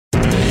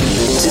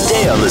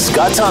today on The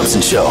Scott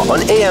Thompson Show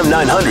on AM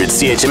 900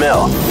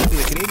 CHML.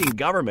 The Canadian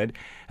government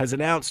has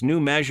announced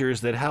new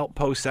measures that help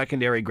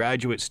post-secondary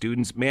graduate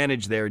students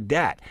manage their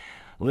debt.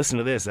 Listen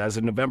to this. As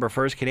of November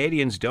 1st,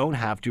 Canadians don't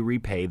have to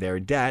repay their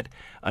debt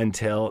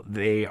until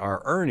they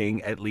are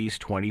earning at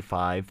least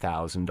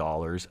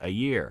 $25,000 a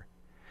year.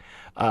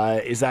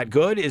 Is that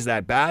good? Is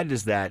that bad?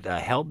 Does that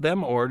help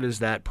them, or does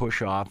that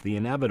push off the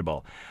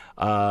inevitable?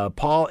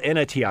 Paul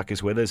Inatiuk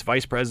is with us,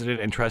 Vice President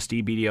and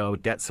Trustee,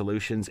 BDO Debt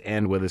Solutions,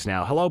 and with us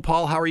now. Hello,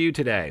 Paul. How are you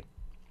today?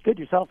 Good.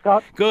 Yourself,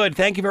 Scott? Good.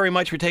 Thank you very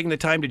much for taking the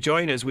time to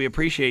join us. We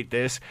appreciate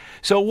this.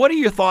 So what are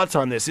your thoughts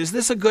on this? Is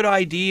this a good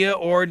idea,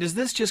 or does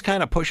this just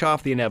kind of push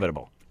off the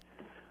inevitable?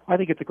 I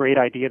think it's a great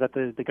idea that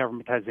the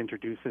government has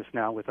introduced this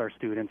now with our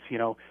students. You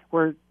know,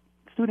 we're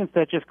students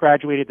that just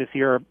graduated this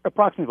year are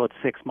approximately about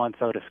 6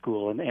 months out of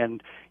school.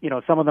 And you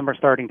know, some of them are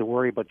starting to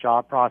worry about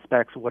job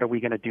prospects. What are we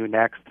going to do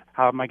next?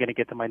 How am I going to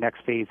get to my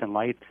next phase in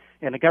life?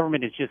 And the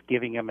government is just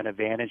giving them an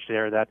advantage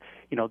there that,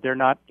 you know, they're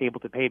not able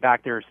to pay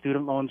back their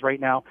student loans right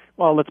now.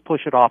 Well, let's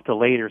push it off to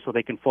later so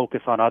they can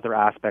focus on other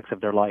aspects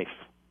of their life.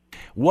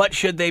 What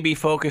should they be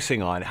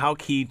focusing on? How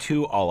key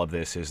to all of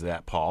this is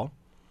that, Paul?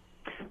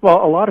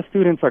 Well, a lot of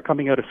students are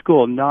coming out of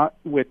school not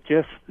with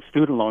just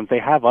student loans. They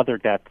have other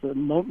debts. The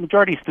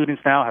majority of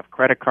students now have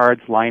credit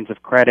cards, lines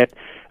of credit.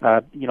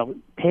 You know,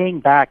 paying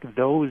back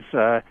those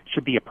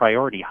should be a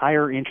priority.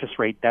 Higher interest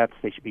rate debts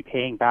they should be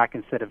paying back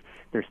instead of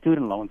their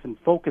student loans, and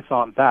focus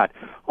on that.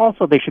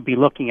 Also, they should be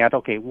looking at,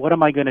 okay, what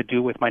am I going to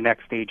do with my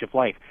next stage of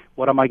life?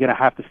 What am I going to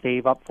have to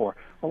save up for?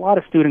 A lot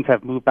of students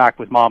have moved back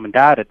with mom and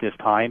dad at this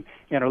time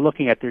and are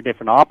looking at their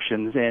different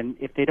options. And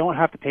if they don't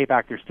have to pay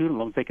back their student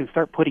loans, they can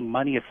start putting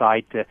money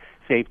aside to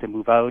save to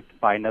move out,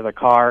 buy another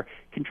car,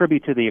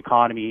 contribute to the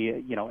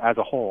economy, you know, as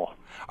a whole.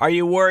 Are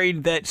you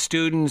worried that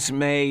students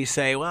may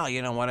say, well,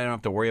 you know what, I don't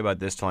have to worry about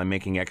this till I'm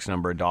making X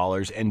number of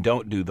dollars, and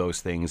don't do those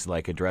things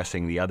like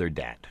addressing the other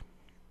debt?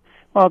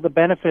 Well, the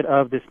benefit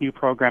of this new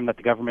program that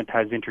the government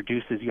has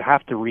introduced is you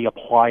have to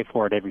reapply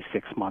for it every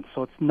 6 months,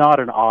 so it's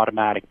not an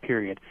automatic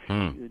period.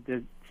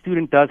 The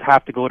student does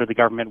have to go to the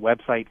government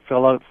website,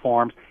 fill out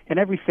forms, and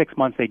every 6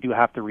 months they do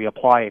have to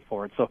reapply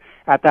for it. So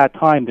at that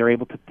time, they're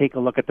able to take a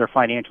look at their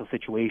financial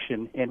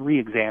situation and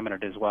re-examine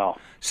it as well.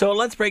 So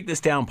let's break this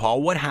down,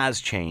 Paul. What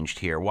has changed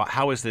here?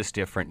 How is this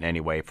different in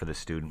any way for the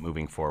student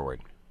moving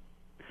forward?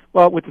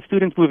 Well, with the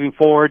students moving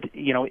forward,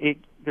 you know,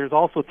 there's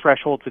also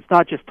thresholds. It's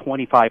not just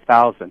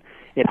 $25,000.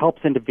 It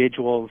helps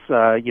individuals,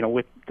 you know,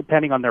 with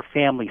depending on their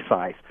family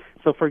size.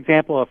 So, for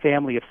example, a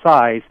family of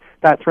size,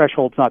 that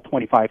threshold's not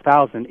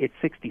 $25,000; it's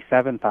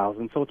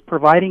 $67,000. So it's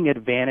providing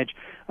advantage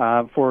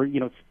for, you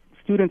know,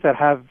 students that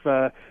have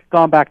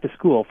gone back to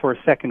school for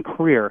a second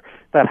career,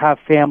 that have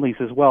families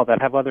as well,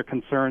 that have other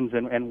concerns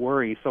and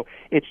worries. So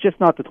it's just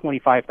not the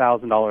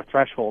 $25,000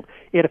 threshold.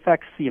 It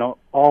affects, you know,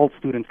 all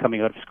students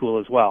coming out of school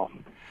as well.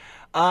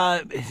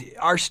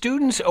 Are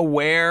students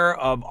aware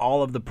of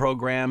all of the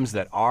programs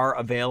that are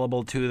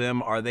available to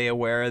them? Are they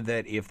aware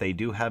that if they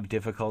do have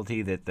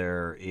difficulty that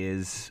there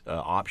is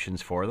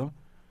options for them?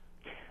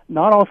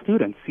 Not all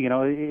students. You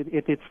know,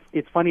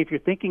 it's funny if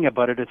you're thinking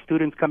about it. As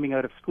students coming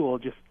out of school,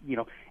 just, you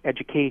know,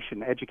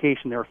 education,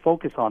 they're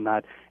focused on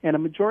that. And a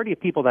majority of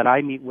people that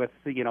I meet with,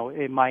 you know,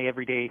 in my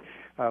everyday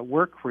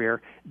work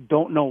career,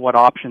 don't know what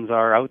options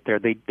are out there.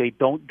 They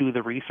don't do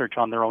the research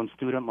on their own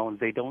student loans.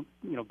 They don't,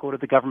 you know, go to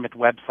the government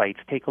websites,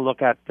 take a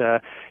look at,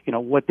 you know,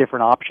 what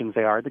different options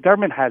they are. The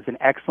government has an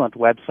excellent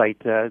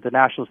website, the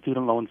National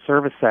Student Loan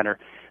Service Center,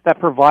 that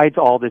provides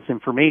all this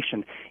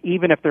information.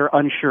 Even if they're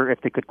unsure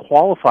if they could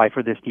qualify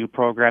for this new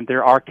program,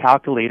 there are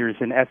calculators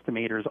and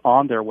estimators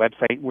on their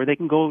website where they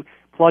can go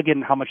plug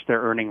in how much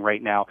they're earning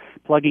right now,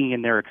 plugging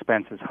in their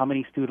expenses, how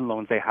many student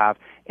loans they have,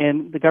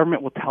 and the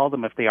government will tell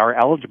them if they are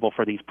eligible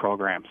for these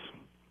programs.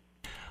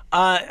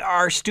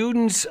 Are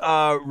students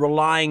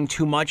relying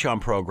too much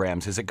on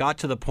programs? Has it got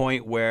to the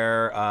point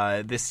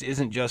where this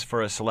isn't just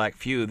for a select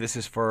few? This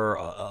is for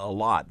a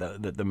lot.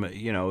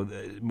 You know,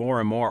 more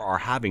and more are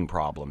having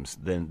problems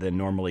than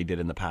normally did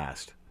in the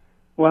past.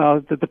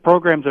 Well, the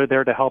programs are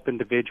there to help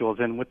individuals,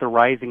 and with the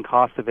rising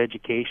cost of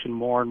education,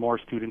 more and more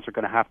students are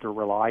going to have to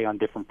rely on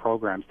different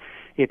programs.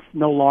 It's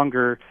no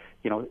longer,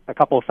 you know, a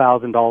couple of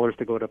 $1,000s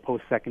to go to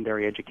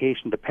post-secondary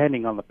education,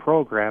 depending on the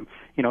program.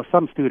 You know,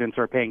 some students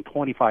are paying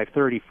 $25,000,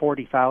 $30,000,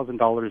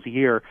 $40,000 a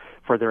year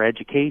for their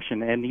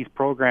education, and these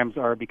programs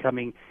are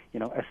becoming,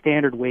 you know, a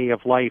standard way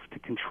of life to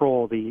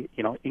control the,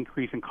 you know,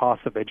 increase in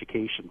cost of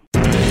education.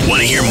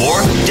 Want to hear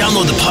more?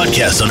 Download the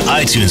podcast on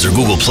iTunes or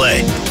Google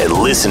Play and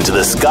listen to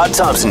The Scott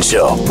Thompson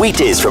Show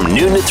weekdays from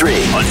noon to 3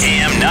 on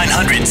AM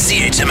 900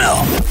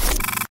 CHML.